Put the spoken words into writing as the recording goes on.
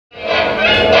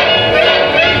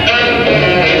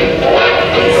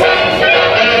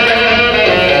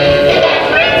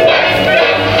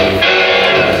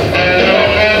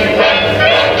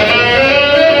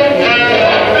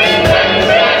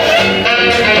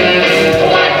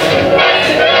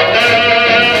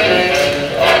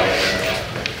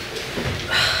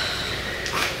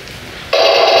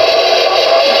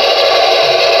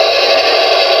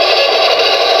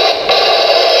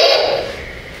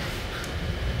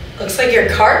Looks like your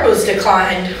card was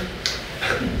declined.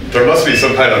 There must be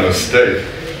some kind of mistake.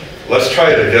 Let's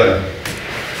try it again.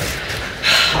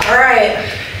 All right.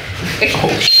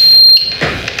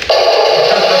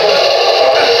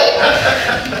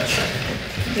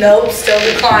 Nope, still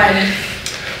declined.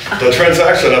 The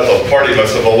transaction at the party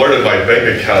must have alerted my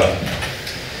bank account.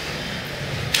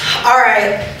 All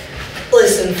right.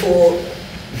 Listen, fool.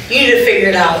 You need to figure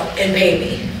it out and pay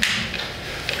me.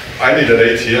 I need an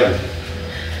ATM.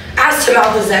 Ass to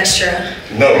mouth is extra.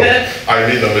 No, I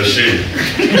need the machine.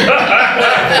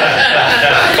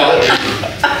 Follow me.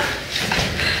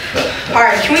 All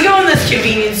right, can we go in this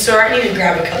convenience store? I need to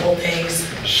grab a couple things.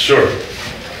 Sure.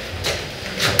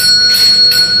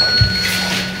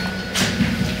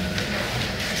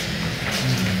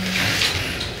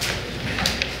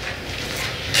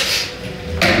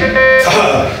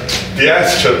 The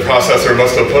ass chip processor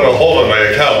must have put a hold on my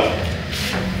account.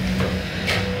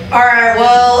 All right,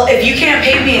 well, if you can't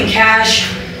pay me in cash,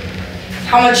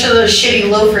 how much are those shitty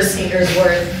loafer sneakers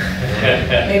worth?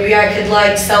 Maybe I could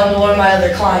like sell them to one of my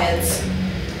other clients.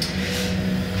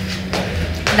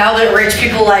 Now that rich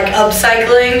people like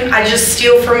upcycling, I just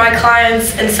steal from my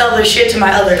clients and sell their shit to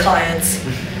my other clients.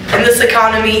 In this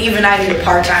economy, even I need a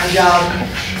part-time job.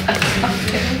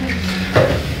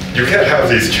 You can't have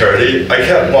these, Charity. I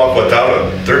can't walk without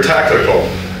them. They're tactical.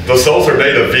 The soles are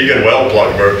made of vegan whale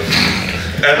blubber.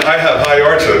 And I have high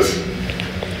arches.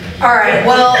 All right,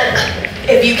 well,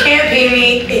 if you can't pay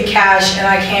me in cash and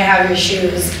I can't have your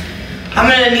shoes, I'm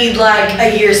gonna need like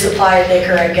a year's supply of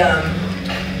Nicorette gum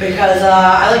because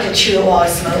I like to chew it while I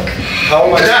smoke. How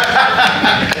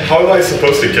am I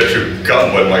supposed to get you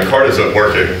gum when my card isn't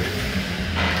working?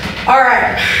 All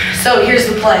right, so here's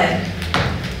the plan.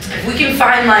 If we can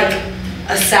find like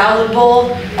a salad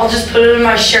bowl, I'll just put it in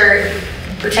my shirt,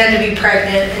 pretend to be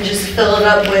pregnant, and just fill it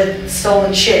up with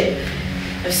stolen shit.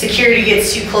 If security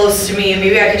gets too close to me,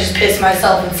 maybe I could just piss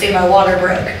myself and say my water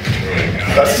broke.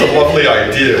 That's a lovely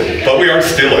idea, but we aren't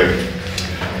stealing.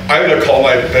 I'm gonna call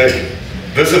my bank.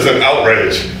 This is an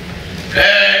outrage.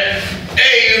 Hey,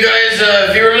 you guys,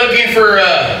 if you were looking for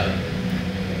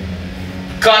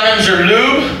condoms or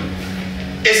lube,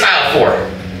 it's aisle 4.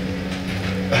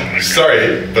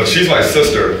 Sorry, but she's my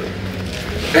sister.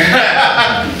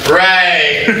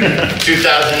 Right.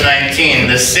 2019,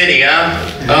 the city, huh?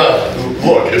 Oh.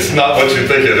 Look, it's not what you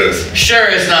think it is. Sure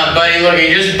it's not, buddy. Look,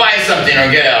 you just buy something or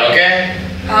get out, okay?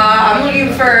 I'm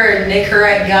looking for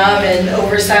Nicorette gum and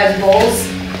oversized bowls.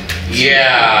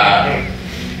 Yeah.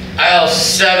 Aisle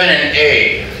 7 and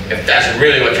 8, if that's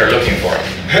really what you're looking for.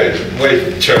 Hey,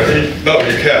 wait, Charity. No,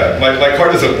 you can't. My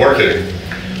card isn't working.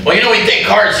 Well, you know we take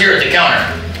cards here at the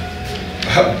counter.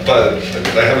 But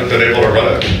I haven't been able to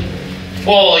run it.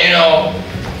 Well, you know,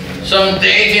 the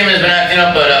ATM has been acting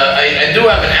up, but I do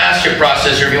have an ass chip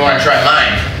processor if you want to try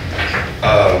mine.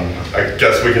 I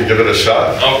guess we can give it a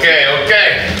shot. Okay.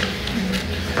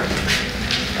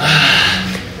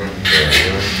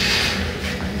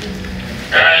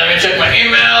 Alright, let me check my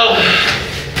email.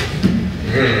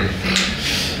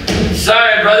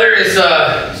 Sorry, brother, it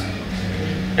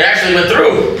actually went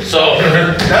through, so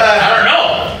I don't know.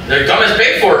 The gum is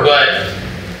paid for, but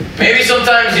maybe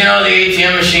sometimes, you know, the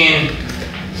ATM machine,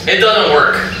 it doesn't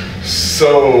work.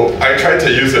 So I tried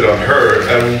to use it on her,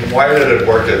 and why did it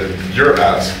work at your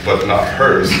ass, but not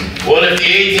hers? Well, if the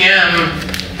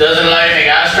ATM doesn't allow you to make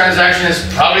ass transactions,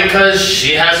 it's probably because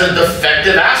she has a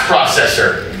defective ass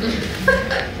processor.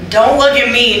 Don't look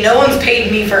at me. No one's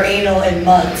paid me for anal in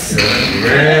months.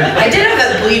 I did have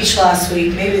it bleached last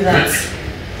week. Maybe that's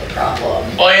the problem.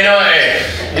 Well, you know, hey,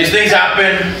 these things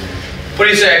happen. What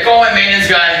do you say? I call my maintenance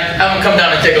guy, have him come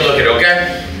down and take a look at it,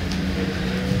 okay?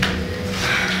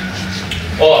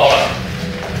 Hold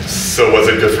on. So was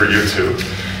it good for you too?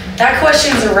 That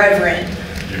question's irreverent.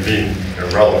 You mean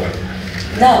irrelevant?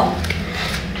 No.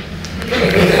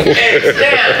 Hey,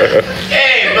 Stan.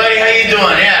 Hey, buddy, how you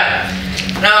doing? Yeah.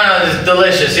 No, it's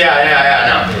delicious. Yeah,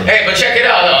 no. Hey, but check it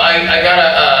out, though. I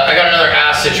got another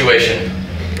ass situation.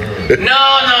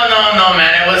 No,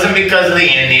 man. It wasn't because of the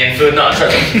Indian food. No,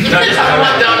 trust me. No, just come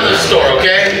on down to the store,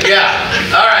 okay? Yeah.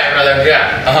 All right, brother.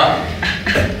 Yeah.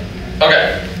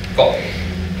 Okay. Cool.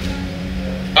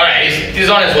 All right, he's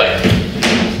on his way.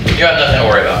 You have nothing to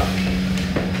worry about.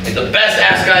 He's the best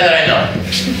ass guy that I know.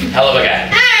 Hell of a guy.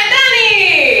 Hey,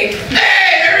 Danny!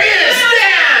 Hey, there he is,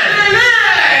 Stan!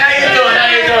 Hey, how you doing?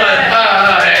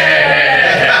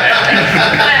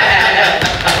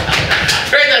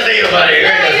 Great to see you, buddy.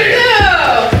 Great to see you.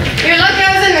 You're lucky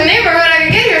I was in the neighborhood. I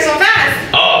could get here so fast.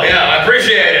 Oh, yeah, I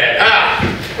appreciate it.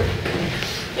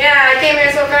 Yeah, I came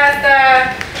here so fast.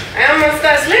 I almost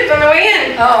slept on the way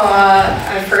in. Oh,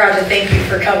 I forgot to thank you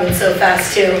for coming so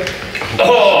fast too. So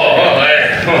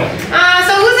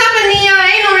who's up in the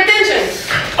anal retention?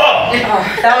 Oh,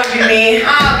 that would be me.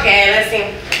 Okay, let's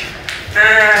see.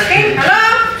 Okay,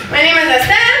 hello. My name is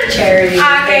Edna. Charity.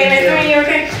 Okay, nice to meet you.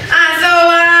 Okay.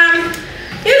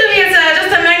 Usually it's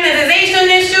just a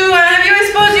magnetization issue. Have you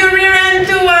exposed your rear end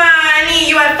to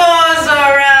any UFOs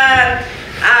or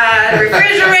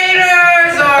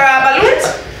refrigerators or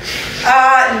balloons?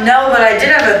 No, but I did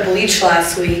have it bleached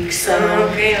last week, so.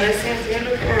 Okay, let's see.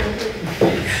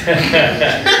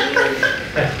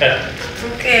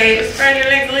 Okay, just spread your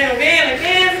legs a little bit like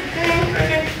this.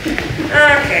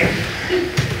 Okay.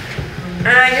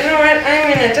 You know what?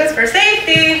 I'm gonna, just for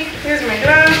safety, here's my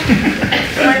glove.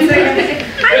 1 second.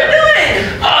 How you doing?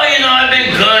 Oh, you know, I've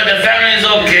been good. The family's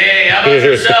okay. How about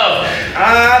yourself?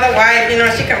 The wife, you know,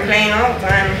 she complains all the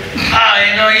time.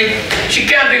 You know, she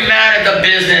can't be mad at the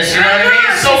business, you know what I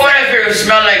mean? So what if you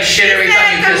smell like shit every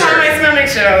time you kiss her? I smell like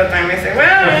shit all the time. I say,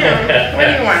 well, you know, what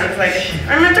do you want? It's like,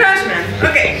 I'm a trash man.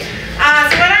 Okay.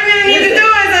 So what I'm gonna need to do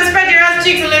is spread your ass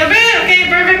cheeks a little bit. Okay,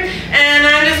 perfect. And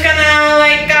I'm just gonna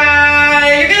like,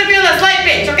 you're gonna feel a slight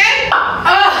pinch, okay?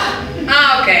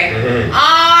 Okay.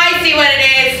 I see what it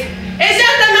is. It's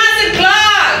just a massive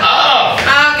clog.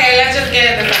 Okay, let's just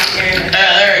get it out here.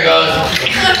 Yeah, there he goes.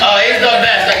 He's the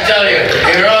best, I tell you.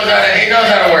 He knows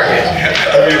how to work it.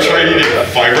 Have you tried eating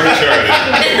fiber, Charity?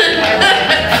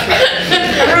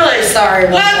 I'm really sorry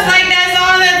about Looks that. like that's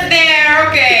all that's there.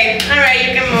 Okay. Alright,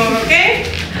 you can move, okay?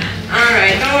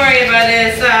 Alright, don't worry about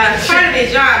it. It's part of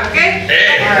his job, okay?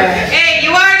 Alright. Hey,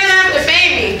 you are gonna have to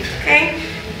pay me, okay?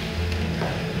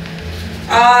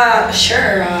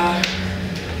 Sure,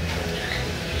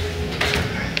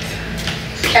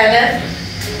 Kenneth?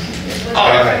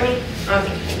 Okay.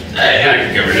 Hey, I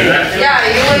can give her that. Yeah,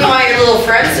 you wouldn't want your little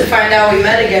friends to find out we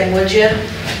met again, would you?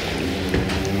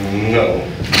 No.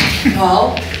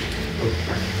 Well,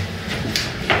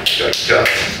 Yeah.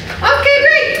 Okay,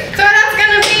 great. So that's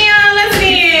gonna be, let's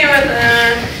see, with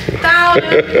the towel and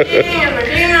everything and the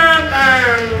cleanup.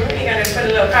 You gotta put a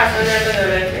little cost on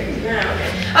there. Yeah, okay.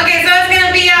 Okay, so it's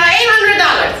gonna be $800.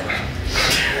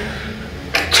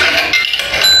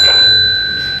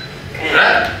 Okay.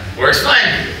 That works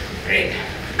fine. Great.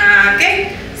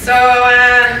 Okay, so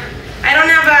I don't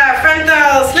have a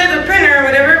frontal slither printer or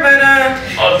whatever, but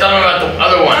Tell me about the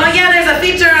other one. oh yeah, there's a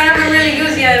feature I haven't really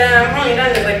used yet. I've only done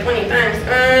it like 20 times.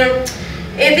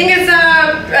 I think it's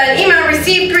an email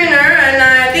receipt printer, and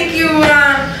I think you.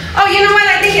 Oh, you know what?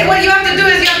 I think what you have to do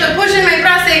is you have to push in my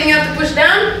prostate and you have to push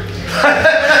down.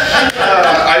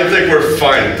 I think we're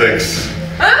fine, thanks.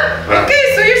 Huh? Okay,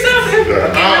 so yourself.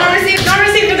 Okay, no receipt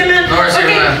for the man. No receipt for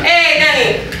the man. Hey,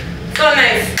 Danny. So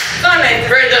nice. So nice.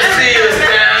 Great to see you,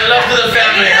 man. Love to the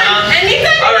family, huh?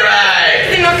 Anytime. All right.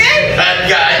 Everything okay? That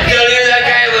guy. I tell you, that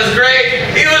guy was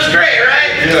great. He was great,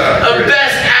 right? Yeah. The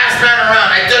best ass man around.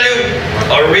 I tell you,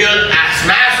 a real ass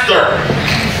master.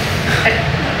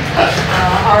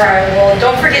 alright, well,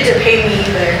 don't forget to pay me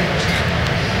either.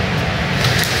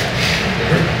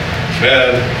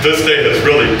 Man, this day has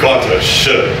really gone to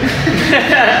shit.